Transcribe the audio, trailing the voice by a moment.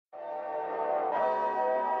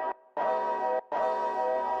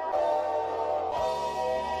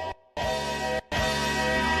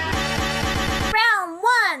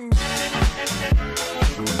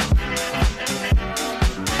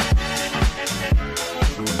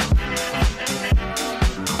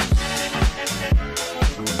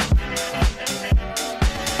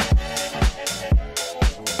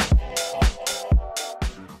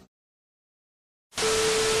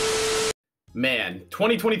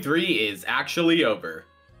2023 is actually over.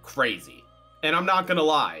 Crazy. And I'm not gonna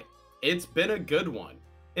lie, it's been a good one.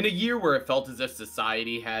 In a year where it felt as if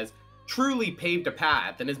society has truly paved a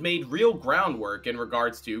path and has made real groundwork in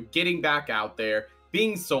regards to getting back out there,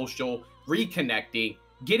 being social, reconnecting,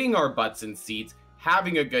 getting our butts in seats,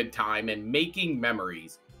 having a good time, and making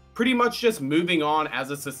memories. Pretty much just moving on as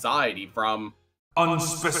a society from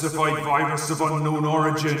unspecified virus of unknown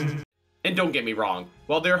origin. And don't get me wrong,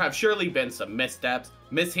 while there have surely been some missteps,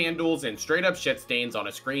 mishandles, and straight up shit stains on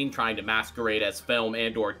a screen trying to masquerade as film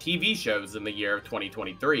and or TV shows in the year of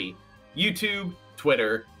 2023, YouTube,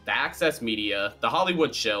 Twitter, the access media, the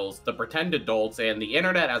Hollywood shills, the pretend adults, and the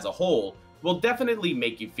internet as a whole will definitely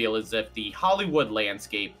make you feel as if the Hollywood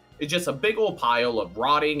landscape is just a big old pile of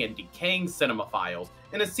rotting and decaying cinemaphiles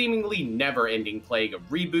in a seemingly never-ending plague of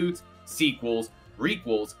reboots, sequels,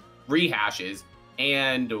 requels, rehashes,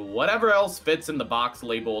 and whatever else fits in the box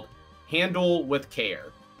labeled handle with care,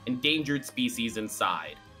 endangered species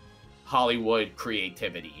inside, Hollywood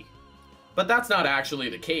creativity. But that's not actually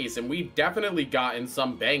the case, and we've definitely gotten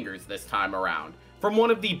some bangers this time around. From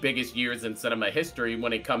one of the biggest years in cinema history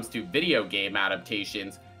when it comes to video game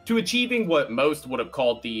adaptations, to achieving what most would have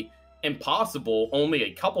called the impossible only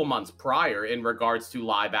a couple months prior in regards to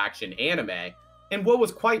live action anime, and what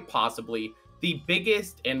was quite possibly the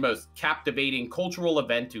biggest and most captivating cultural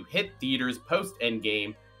event to hit theaters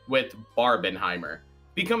post-Endgame with Barbenheimer,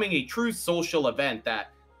 becoming a true social event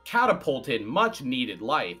that catapulted much-needed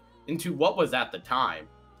life into what was at the time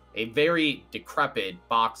a very decrepit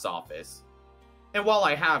box office. And while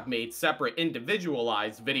I have made separate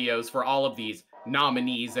individualized videos for all of these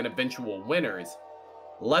nominees and eventual winners,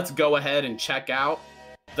 let's go ahead and check out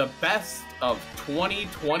the best of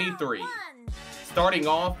 2023, starting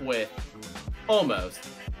off with almost,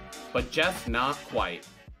 but just not quite.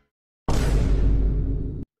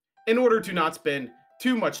 In order to not spend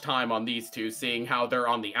too much time on these two, seeing how they're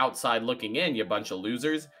on the outside looking in, you bunch of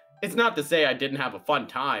losers, it's not to say I didn't have a fun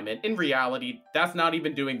time, and in reality, that's not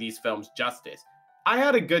even doing these films justice. I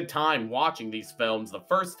had a good time watching these films the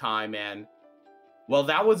first time, and, well,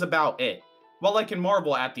 that was about it. While I can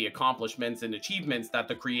marvel at the accomplishments and achievements that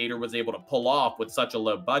the creator was able to pull off with such a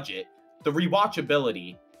low budget, the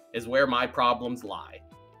rewatchability is where my problems lie.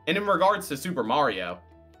 And in regards to Super Mario,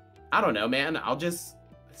 I don't know, man, I'll just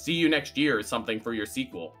see you next year or something for your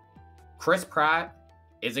sequel. Chris Pratt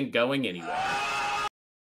isn't going anywhere.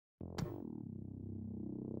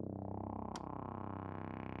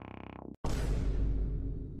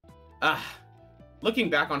 Looking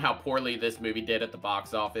back on how poorly this movie did at the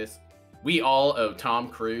box office, we all owe Tom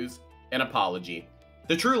Cruise an apology.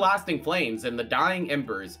 The true lasting flames and the dying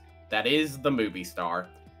embers that is the movie star.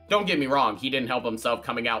 Don't get me wrong, he didn't help himself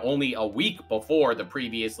coming out only a week before the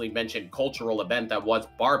previously mentioned cultural event that was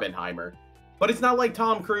Barbenheimer, but it's not like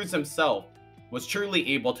Tom Cruise himself was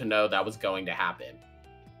truly able to know that was going to happen.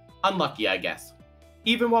 Unlucky, I guess.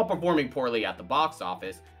 Even while performing poorly at the box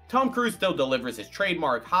office, Tom Cruise still delivers his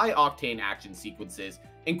trademark high-octane action sequences,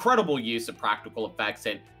 incredible use of practical effects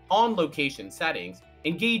and on-location settings,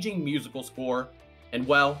 engaging musical score, and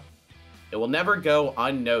well, it will never go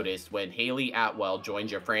unnoticed when Haley Atwell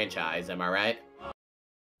joins your franchise, am I right?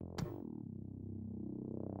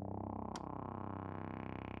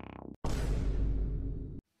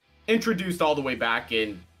 Introduced all the way back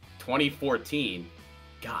in 2014,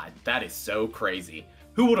 God, that is so crazy.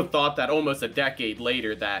 Who would have thought that almost a decade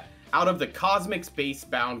later that out of the cosmic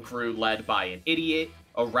space-bound crew led by an idiot,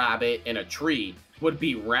 a rabbit, and a tree would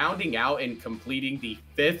be rounding out and completing the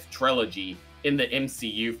 5th trilogy in the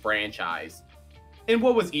MCU franchise. In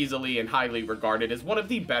what was easily and highly regarded as one of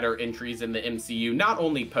the better entries in the MCU not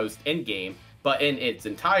only post-Endgame, but in its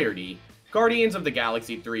entirety, Guardians of the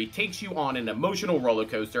Galaxy 3 takes you on an emotional roller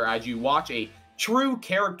coaster as you watch a true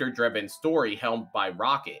character-driven story helmed by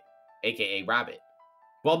Rocket, aka Rabbit,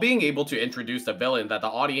 while being able to introduce a villain that the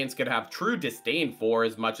audience could have true disdain for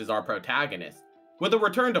as much as our protagonist. With a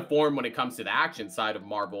return to form when it comes to the action side of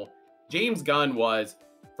Marvel, James Gunn was,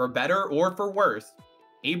 for better or for worse,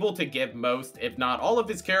 able to give most, if not all of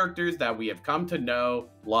his characters that we have come to know,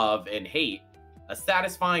 love, and hate, a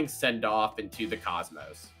satisfying send-off into the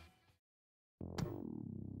cosmos.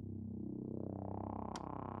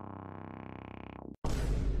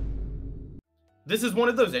 This is one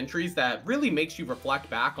of those entries that really makes you reflect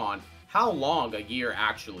back on how long a year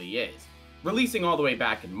actually is. Releasing all the way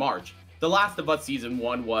back in March, The Last of Us Season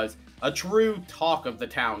 1 was a true talk of the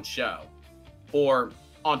town show. Or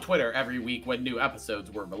on Twitter every week when new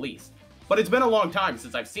episodes were released. But it's been a long time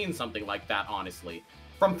since I've seen something like that, honestly.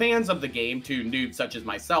 From fans of the game to noobs such as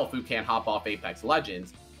myself who can't hop off Apex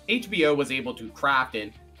Legends, HBO was able to craft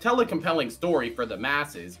and tell a compelling story for the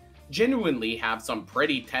masses, genuinely have some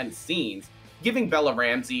pretty tense scenes, giving Bella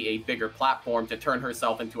Ramsey a bigger platform to turn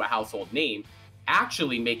herself into a household name,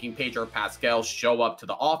 actually making Pedro Pascal show up to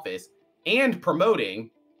the office, and promoting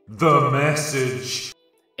The message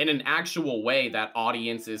in an actual way that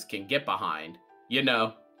audiences can get behind. You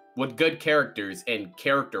know, with good characters and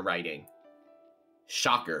character writing.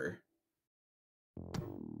 Shocker.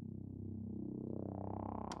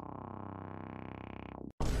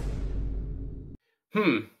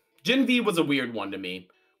 Gen V was a weird one to me.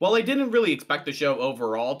 While I didn't really expect the show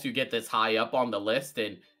overall to get this high up on the list,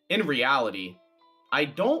 and in reality, I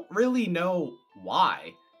don't really know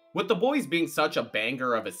why. With The Boys being such a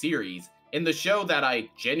banger of a series, and the show that I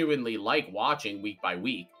genuinely like watching week by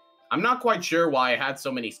week, I'm not quite sure why I had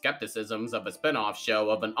so many skepticisms of a spin-off show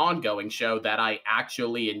of an ongoing show that I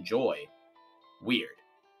actually enjoy. Weird.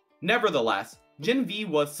 Nevertheless, Gen V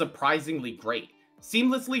was surprisingly great,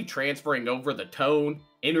 seamlessly transferring over the tone,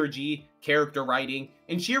 energy, character writing,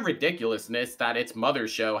 and sheer ridiculousness that its mother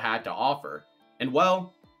show had to offer. And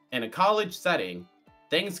well, in a college setting,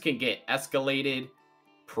 things can get escalated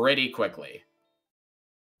pretty quickly.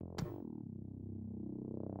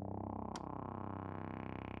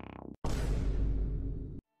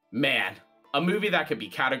 Man, a movie that could be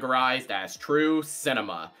categorized as true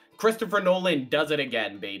cinema. Christopher Nolan does it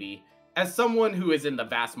again, baby. As someone who is in the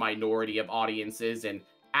vast minority of audiences and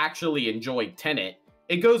actually enjoyed Tenet,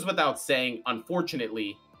 it goes without saying,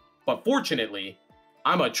 unfortunately, but fortunately,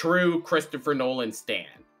 I'm a true Christopher Nolan stan.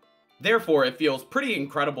 Therefore, it feels pretty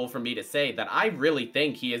incredible for me to say that I really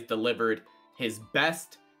think he has delivered his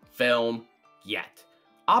best film yet.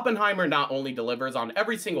 Oppenheimer not only delivers on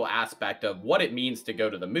every single aspect of what it means to go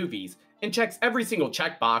to the movies, and checks every single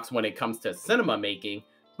checkbox when it comes to cinema making,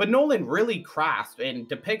 but Nolan really crafts and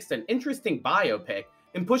depicts an interesting biopic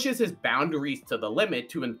and pushes his boundaries to the limit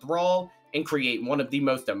to enthrall and create one of the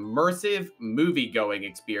most immersive movie-going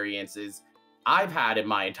experiences I've had in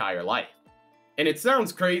my entire life. And it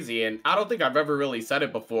sounds crazy, and I don't think I've ever really said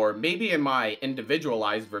it before, maybe in my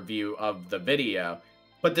individualized review of the video,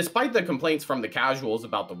 but despite the complaints from the casuals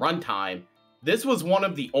about the runtime, this was one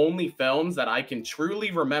of the only films that I can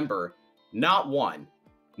truly remember not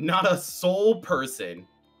a sole person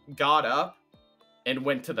got up and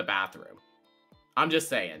went to the bathroom. I'm just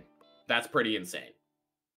saying, that's pretty insane.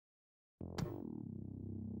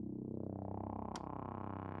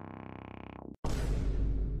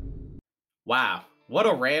 Wow, what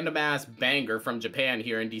a random ass banger from Japan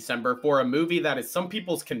here in December for a movie that is some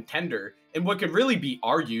people's contender and what could really be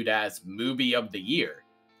argued as movie of the year.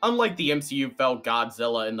 Unlike the MCU felt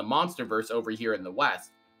Godzilla and the Monsterverse over here in the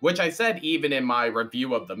West, which I said even in my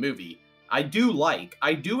review of the movie, I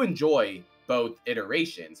do enjoy both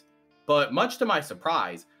iterations, but much to my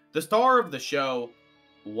surprise, the star of the show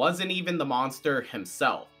wasn't even the monster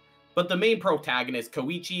himself, but the main protagonist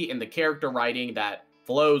Koichi and the character writing that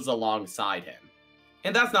flows alongside him.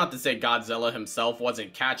 And that's not to say Godzilla himself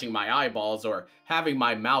wasn't catching my eyeballs or having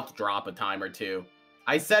my mouth drop a time or two.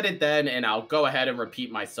 I said it then and I'll go ahead and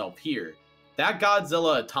repeat myself here. That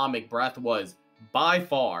Godzilla atomic breath was, by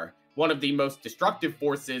far, one of the most destructive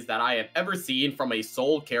forces that I have ever seen from a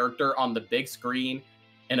sole character on the big screen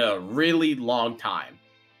in a really long time.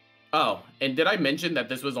 Oh, and did I mention that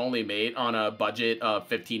this was only made on a budget of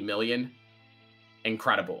 $15 million?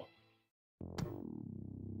 Incredible.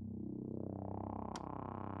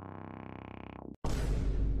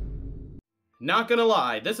 Not gonna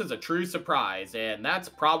lie, this is a true surprise, and that's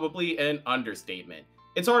probably an understatement.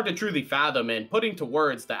 It's hard to truly fathom in putting to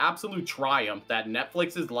words the absolute triumph that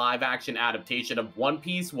Netflix's live-action adaptation of One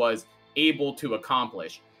Piece was able to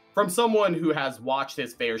accomplish. From someone who has watched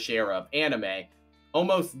his fair share of anime,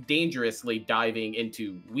 almost dangerously diving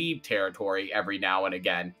into weeb territory every now and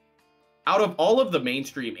again. Out of all of the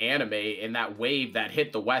mainstream anime in that wave that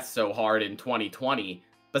hit the West so hard in 2020,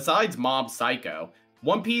 besides Mob Psycho,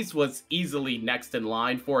 One Piece was easily next in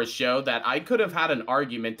line for a show that I could have had an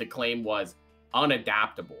argument to claim was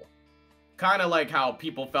unadaptable. Kinda like how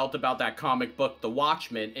people felt about that comic book The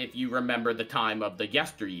Watchmen if you remember the time of the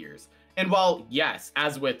yesteryears. And while, yes,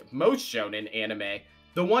 as with most shonen anime,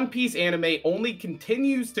 the One Piece anime only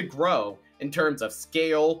continues to grow in terms of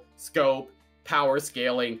scale, scope, power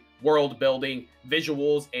scaling, world building,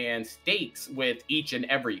 visuals, and stakes with each and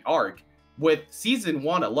every arc. With Season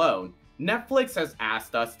 1 alone, Netflix has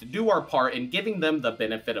asked us to do our part in giving them the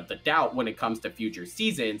benefit of the doubt when it comes to future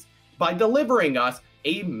seasons by delivering us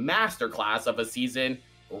a masterclass of a season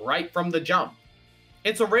right from the jump.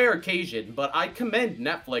 It's a rare occasion, but I commend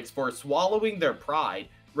Netflix for swallowing their pride,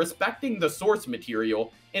 respecting the source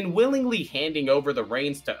material, and willingly handing over the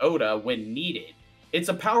reins to Oda when needed. It's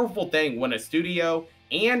a powerful thing when a studio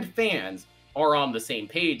and fans are on the same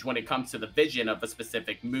page when it comes to the vision of a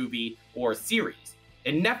specific movie or series.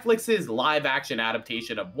 And Netflix's live-action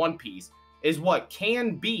adaptation of One Piece is what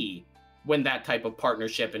can be when that type of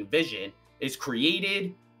partnership and vision is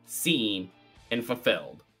created, seen, and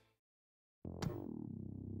fulfilled.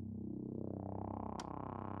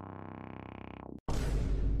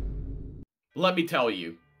 Let me tell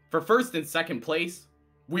you, for first and second place,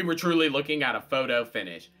 we were truly looking at a photo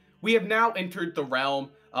finish. We have now entered the realm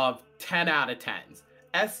of 10 out of 10s,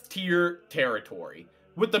 S-tier territory,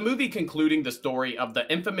 with the movie concluding the story of the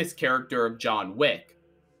infamous character of John Wick.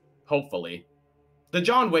 Hopefully. The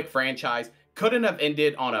John Wick franchise couldn't have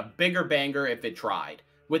ended on a bigger banger if it tried,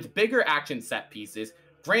 with bigger action set pieces,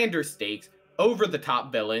 grander stakes,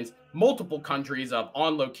 over-the-top villains, multiple countries of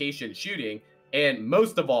on-location shooting, and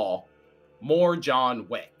most of all, more John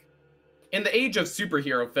Wick. In the age of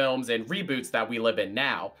superhero films and reboots that we live in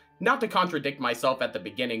now, not to contradict myself at the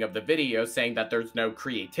beginning of the video saying that there's no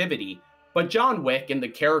creativity, but John Wick and the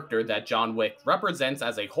character that John Wick represents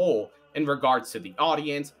as a whole in regards to the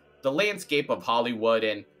audience, the landscape of Hollywood,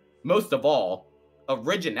 and most of all,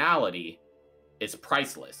 originality is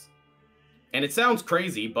priceless. And it sounds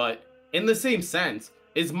crazy, but in the same sense,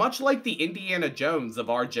 is much like the Indiana Jones of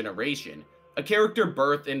our generation, a character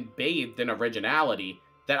birthed and bathed in originality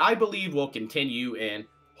that I believe will continue and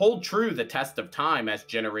hold true the test of time as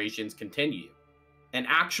generations continue. An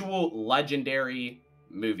actual legendary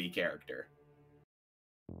movie character.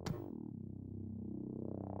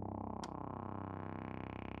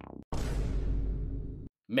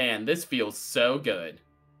 Man, this feels so good.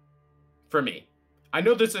 For me. I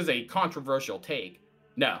know this is a controversial take.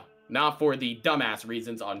 No, not for the dumbass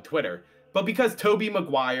reasons on Twitter, but because Tobey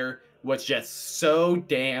Maguire was just so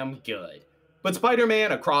damn good. But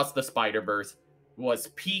Spider-Man Across the Spider-Verse was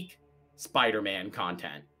peak Spider-Man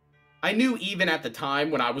content. I knew even at the time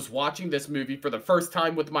when I was watching this movie for the first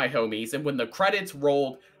time with my homies, and when the credits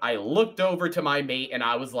rolled, I looked over to my mate and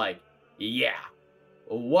I was like, yeah,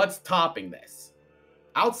 what's topping this?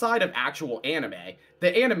 Outside of actual anime,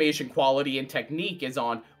 the animation quality and technique is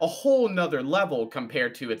on a whole nother level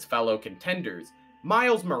compared to its fellow contenders.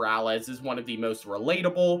 Miles Morales is one of the most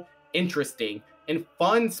relatable, interesting, and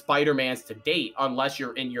fun Spider-Mans to date unless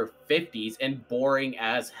you're in your 50s and boring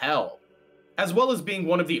as hell. As well as being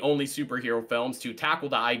one of the only superhero films to tackle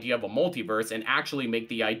the idea of a multiverse and actually make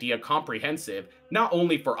the idea comprehensive, not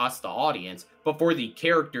only for us the audience, but for the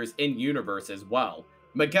characters in-universe as well.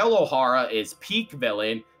 Miguel O'Hara is peak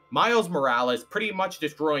villain, Miles Morales pretty much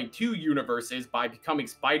destroying two universes by becoming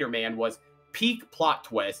Spider-Man was peak plot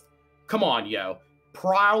twist. Come on, yo.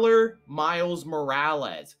 Prowler Miles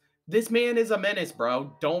Morales. This man is a menace,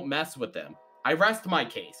 bro. Don't mess with him. I rest my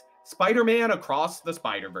case. Spider-Man Across the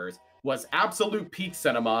Spider-Verse was absolute peak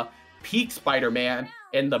cinema, peak Spider-Man,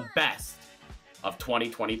 and the best of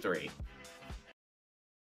 2023.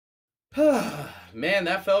 Man,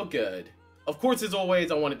 that felt good. Of course, as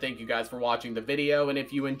always, I want to thank you guys for watching the video, and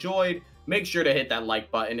if you enjoyed, make sure to hit that like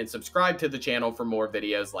button and subscribe to the channel for more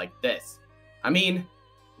videos like this. I mean,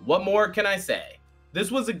 what more can I say? This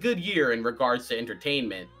was a good year in regards to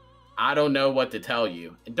entertainment. I don't know what to tell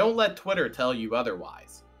you, and don't let Twitter tell you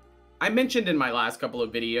otherwise. I mentioned in my last couple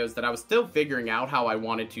of videos that I was still figuring out how I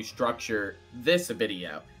wanted to structure this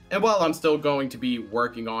video, and while I'm still going to be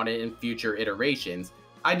working on it in future iterations,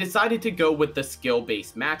 I decided to go with the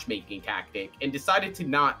skill-based matchmaking tactic and decided to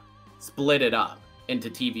not split it up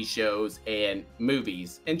into TV shows and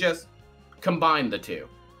movies and just combine the two.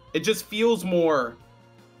 It just feels more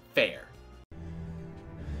fair.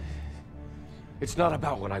 It's not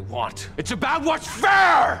about what I want. It's about what's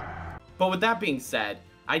fair! But with that being said,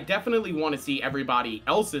 I definitely want to see everybody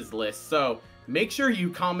else's list, so make sure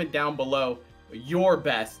you comment down below your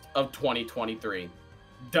best of 2023.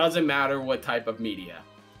 Doesn't matter what type of media.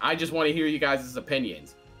 I just want to hear you guys'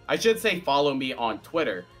 opinions. I should say follow me on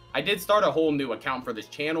Twitter. I did start a whole new account for this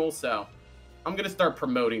channel, so I'm going to start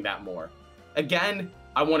promoting that more. Again,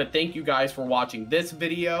 I want to thank you guys for watching this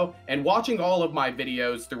video and watching all of my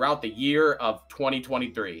videos throughout the year of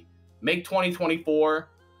 2023. Make 2024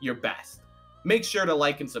 your best. Make sure to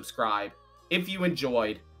like and subscribe. If you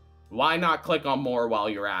enjoyed, why not click on more while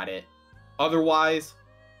you're at it? Otherwise,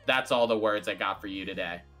 that's all the words I got for you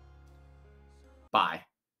today. Bye.